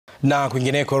Na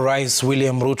kwingineko, Rais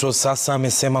William Ruto sasa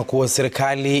amesema kuwa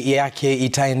serikali yake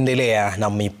itaendelea na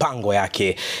mipango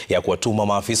yake ya kuwatuma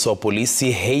maafisa wa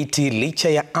polisi Haiti licha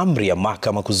ya amri ya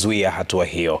mahakama kuzuia hatua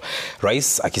hiyo.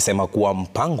 Rais akisema kuwa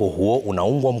mpango huo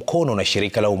unaungwa mkono na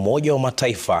shirika la Umoja wa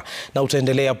Mataifa na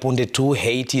utaendelea punde tu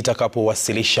Haiti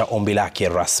itakapowasilisha ombi lake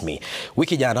rasmi.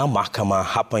 Wiki jana mahakama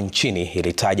hapa nchini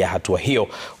ilitaja hatua hiyo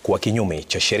kuwa kinyume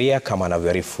cha sheria, kama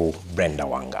anavyoarifu Brenda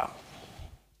Wanga.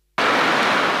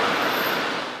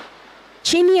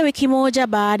 Chini ya wiki moja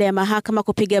baada ya mahakama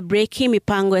kupiga breki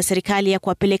mipango ya serikali ya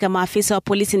kuwapeleka maafisa wa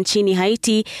polisi nchini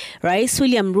Haiti, Rais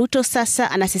William Ruto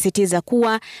sasa anasisitiza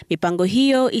kuwa mipango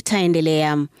hiyo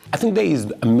itaendelea. I think there is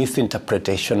a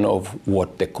misinterpretation of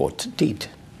what the court did.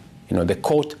 The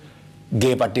court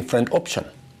gave a different option.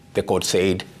 The court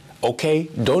said, okay,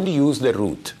 don't use the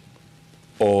route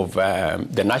of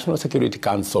the National Security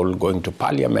Council going to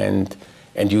Parliament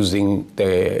and using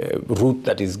the route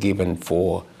that is given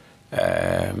for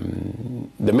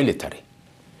the military.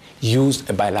 Use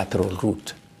a bilateral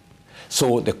route.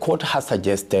 So the court has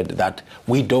suggested that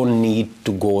we don't need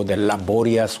to go the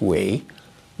laborious way.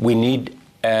 We need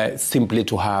simply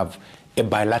to have a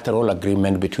bilateral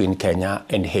agreement between Kenya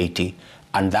and Haiti,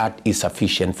 and that is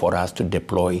sufficient for us to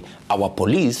deploy our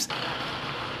police.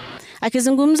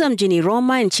 Akizungumza mjini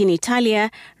Roma nchini Italia,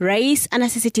 Rais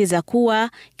anasisitiza kuwa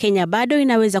Kenya bado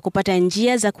inaweza kupata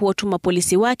njia za kuwatuma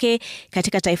polisi wake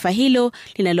katika taifa hilo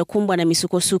linalokumbwa na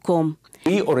misukosuko.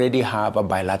 We already have a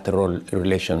bilateral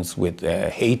relations with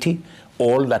Haiti.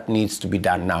 All that needs to be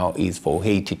done now is for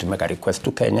Haiti to make a request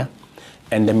to Kenya,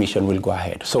 and the mission will go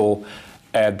ahead. So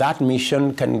that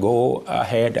mission can go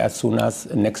ahead as soon as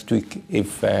next week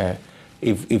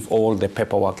if all the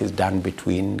paperwork is done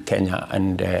between Kenya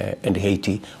and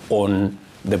Haiti on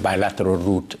the bilateral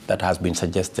route that has been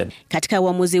suggested. Katika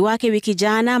uamuzi wake wiki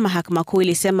jana, mahakama kuu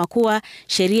ilisema kuwa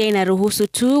sheria inaruhusu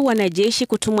tu wanajeshi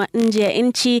kutumwa nje ya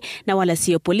nchi na wala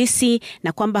sio polisi,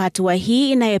 na kwamba hatua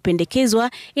hii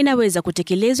inayopendekezwa inaweza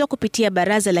kutekelezwa kupitia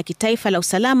Baraza la Kitaifa la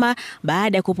Usalama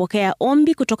baada ya kupokea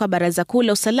ombi kutoka Baraza Kuu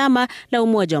la Usalama la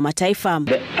Umoja wa Mataifa.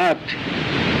 The act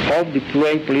of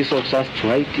deploying police officers to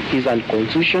Haiti is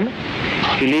unconstitutional,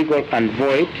 illegal and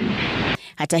void.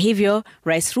 Hata hivyo,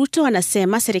 Rais Ruto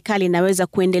anasema serikali inaweza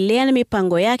kuendelea na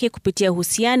mipango yake kupitia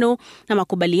uhusiano na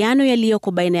makubaliano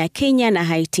yaliyoko baina ya Kenya na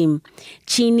Haiti.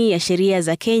 Chini ya sheria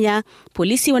za Kenya,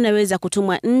 polisi wanaweza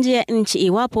kutumwa nje ya nchi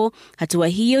iwapo hatua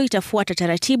hiyo itafuata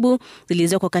taratibu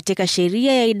zilizoko katika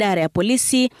sheria ya idara ya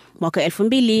polisi mwaka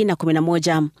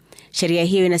 2011. Sheria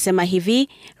hiyo inasema hivi: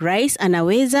 Rais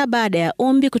anaweza baada ya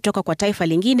ombi kutoka kwa taifa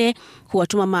lingine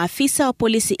kuwatuma maafisa wa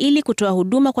polisi ili kutoa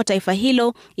huduma kwa taifa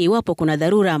hilo iwapo kuna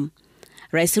dharura.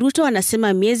 Rais Ruto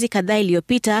anasema miezi kadhaa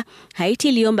iliyopita Haiti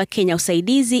iliomba Kenya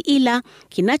usaidizi, ila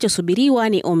kinachosubiriwa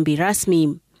ni ombi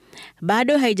rasmi.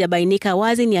 Bado haijabainika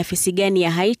wazi ni afisi gani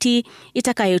ya Haiti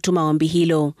itakayotuma ombi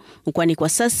hilo, kwani kwa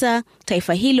sasa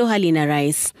taifa hilo halina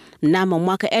rais. Mnamo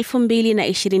mwaka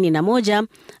 2021,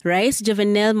 Rais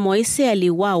Jovenel Moise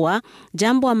aliuawa,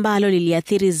 jambo ambalo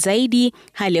liliathiri zaidi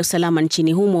hali ya usalama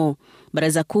nchini humo.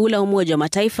 Baraza Kuu la Umoja wa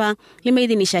Mataifa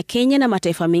limeidhinisha Kenya na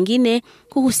mataifa mengine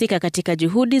kuhusika katika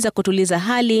juhudi za kutuliza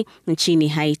hali nchini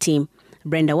Haiti.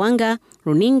 Brenda Wanga,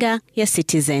 Runinga ya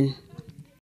Citizen.